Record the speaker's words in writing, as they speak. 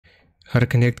How to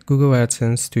connect Google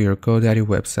AdSense to your GoDaddy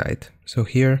website. So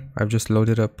here I've just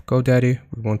loaded up GoDaddy.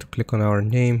 We want to click on our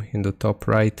name in the top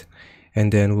right, and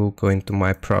then we'll go into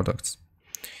My Products.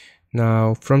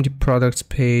 Now from the products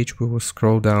page, we will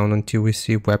scroll down until we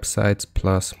see Websites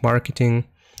plus Marketing.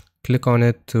 Click on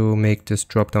it to make this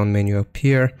drop-down menu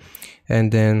appear,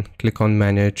 and then click on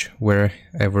Manage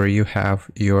wherever you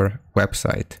have your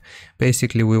website.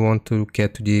 Basically, we want to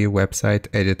get to the website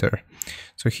editor.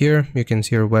 So here you can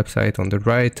see your website on the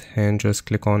right, and just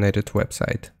click on Edit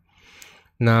Website.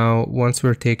 Now, once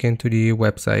we're taken to the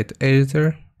website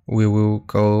editor, we will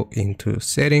go into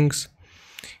Settings.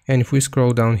 And if we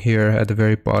scroll down here at the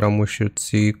very bottom, we should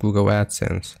see Google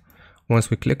AdSense.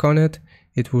 Once we click on it,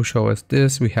 it will show us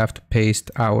this. We have to paste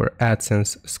our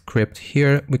AdSense script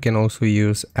here. We can also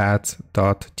use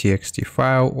ads.txt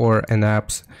file or an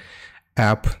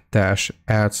app-ads.txt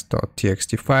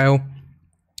file.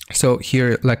 So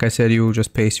here, like I said, you will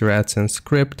just paste your AdSense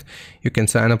script. You can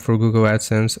sign up for Google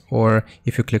AdSense, or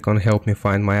if you click on Help Me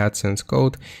Find My AdSense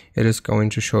Code, it is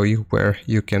going to show you where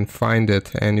you can find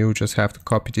it, and you just have to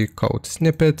copy the code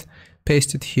snippet,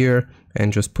 paste it here,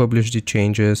 and just publish the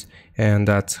changes, and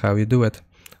that's how you do it.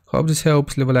 Hope this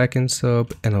helps. Leave a like and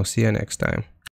sub, and I'll see you next time.